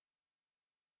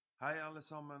Hei alle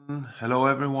sammen. Hello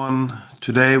everyone.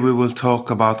 Today we will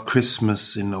talk about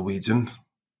Christmas in Norwegian.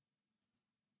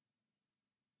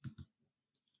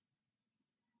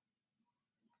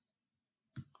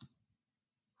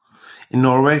 In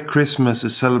Norway, Christmas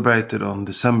is celebrated on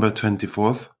December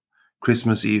 24th,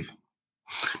 Christmas Eve.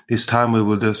 This time we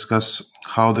will discuss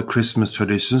how the Christmas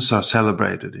traditions are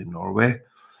celebrated in Norway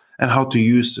and how to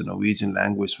use the Norwegian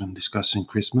language when discussing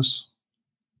Christmas.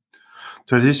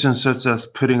 Traditions such as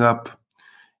putting up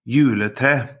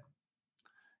juletre,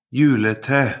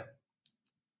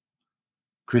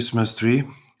 Christmas tree,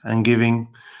 and giving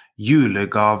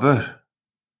julegaver,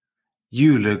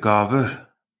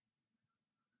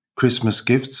 Christmas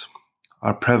gifts,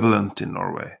 are prevalent in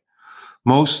Norway.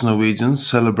 Most Norwegians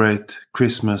celebrate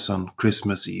Christmas on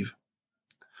Christmas Eve.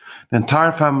 The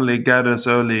entire family gathers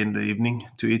early in the evening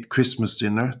to eat Christmas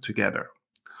dinner together.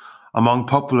 Among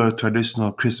popular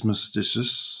traditional Christmas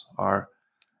dishes are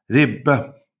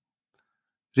ribbe,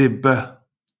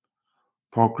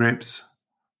 pork ribs,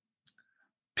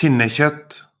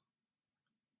 pinnekjøtt.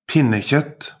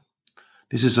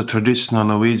 This is a traditional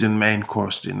Norwegian main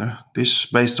course dinner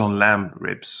dish based on lamb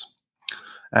ribs.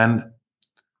 And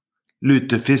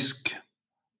lutefisk,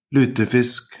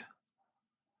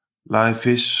 live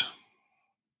fish.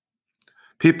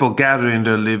 People gather in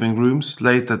their living rooms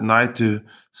late at night to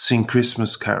sing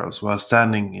Christmas carols while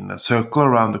standing in a circle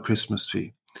around the Christmas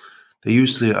tree. They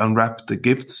usually unwrap the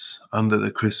gifts under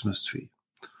the Christmas tree.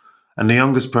 And the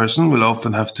youngest person will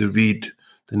often have to read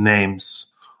the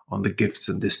names on the gifts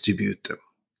and distribute them.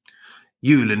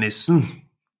 Julenissen,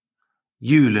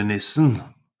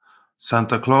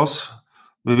 Santa Claus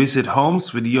will visit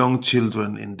homes with young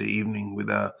children in the evening with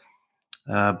a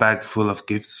bag full of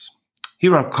gifts.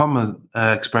 Here are common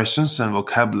expressions and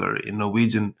vocabulary in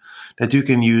Norwegian that you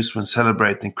can use when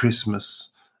celebrating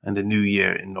Christmas and the New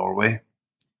Year in Norway.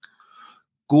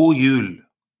 God jul,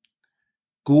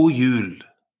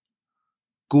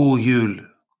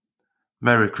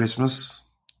 Merry Christmas.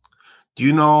 Do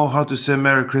you know how to say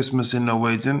Merry Christmas in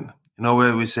Norwegian? In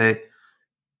Norway we say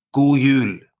God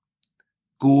jul.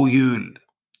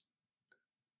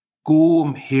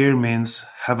 God here means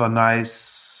have a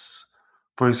nice,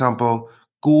 for example,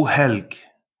 god helg,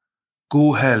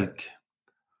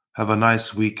 have a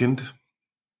nice weekend.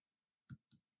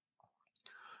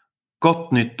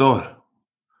 Godt nyttår,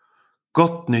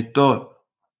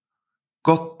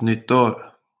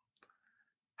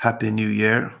 Happy New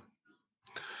Year.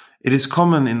 It is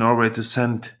common in Norway to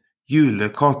send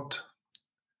julekort,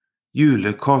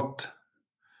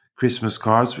 Christmas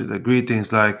cards with the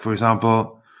greetings like, for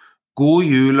example, God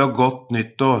jul og godt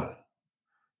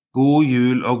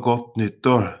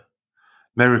nyttår,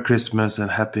 Merry Christmas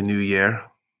and Happy New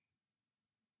Year.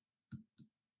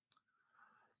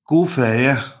 God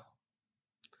ferie,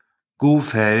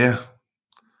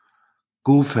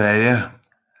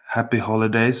 Happy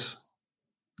Holidays.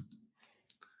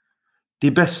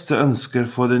 De beste ønsker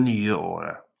for det nye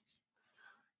året.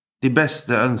 De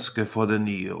beste ønsker for det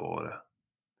nye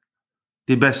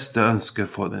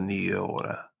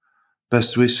året.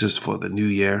 Best wishes for the new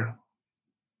year.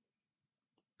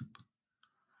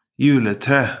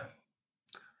 Juletre,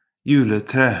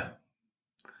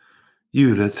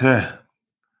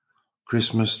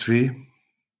 Christmas tree.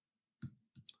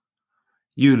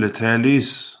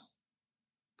 Juletrelys,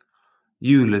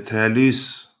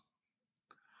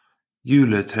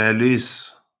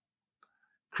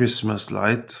 Christmas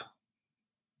light.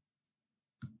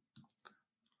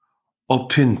 Å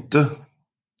pynte,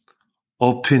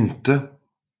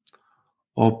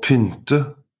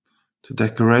 to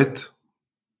decorate.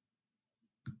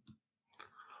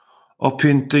 Å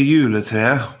pynte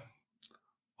juletreet,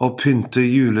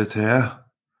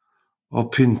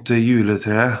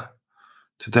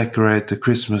 to decorate the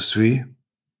Christmas tree.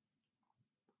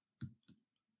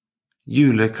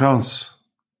 Julekrans,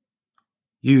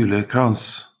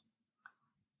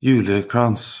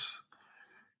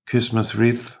 Christmas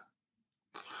wreath.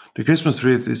 The Christmas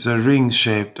wreath is a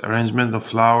ring-shaped arrangement of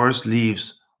flowers,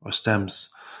 leaves, or stems.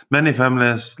 Many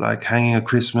families like hanging a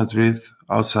Christmas wreath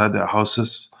outside their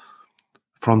houses,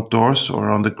 front doors, or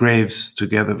on the graves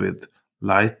together with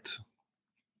light.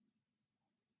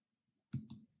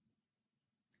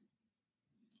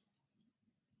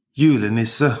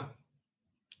 Julenisse,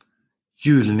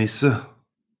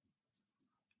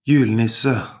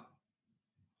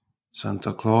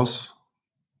 Santa Claus.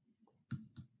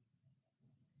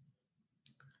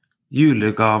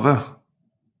 Julegave,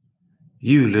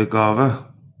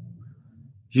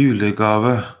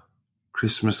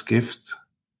 Christmas gift.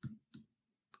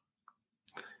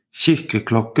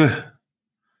 Kirkeklokke,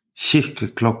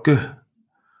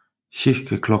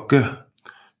 kirkeklokke,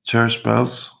 church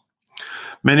bells.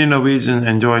 Many Norwegians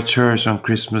enjoy church on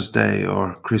Christmas Day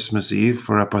or Christmas Eve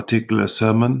for a particular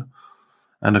sermon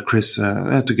and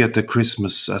to get the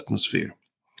Christmas atmosphere.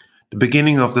 The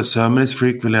beginning of the sermon is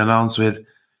frequently announced with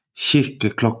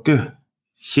kirkeklokke,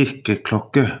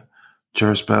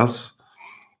 church bells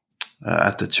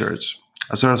at the church.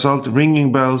 As a result,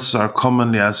 ringing bells are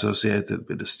commonly associated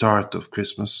with the start of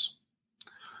Christmas.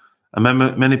 And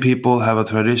many people have a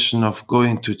tradition of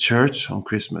going to church on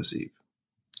Christmas Eve.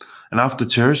 And after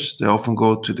church, they often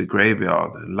go to the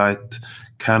graveyard and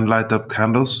light up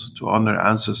candles to honor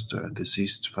ancestors and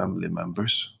deceased family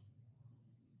members.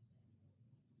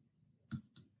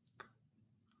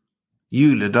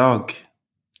 Juledag,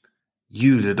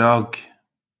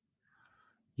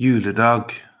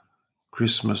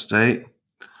 Christmas Day.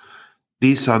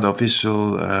 These are the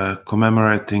official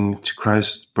commemorating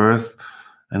Christ's birth,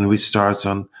 and we start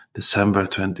on December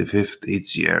 25th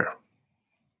each year.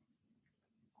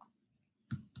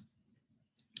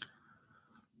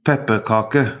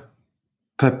 Pepperkake,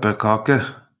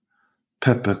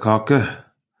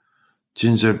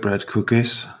 gingerbread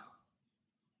cookies.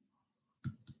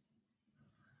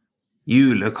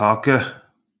 Julekake,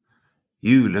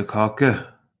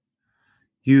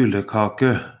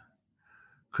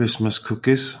 Christmas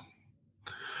cookies.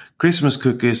 Christmas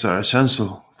cookies are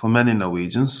essential for many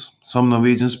Norwegians. Some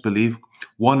Norwegians believe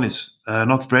one is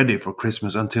not ready for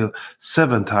Christmas until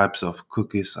 7 types of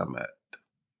cookies are made.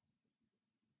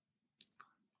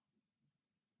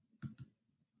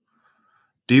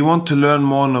 Do you want to learn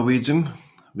more Norwegian?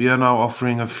 We are now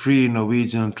offering a free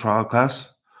Norwegian trial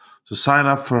class. So sign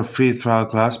up for a free trial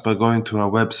class by going to our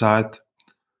website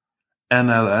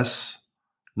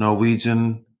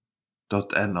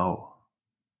nlsnorwegian.no.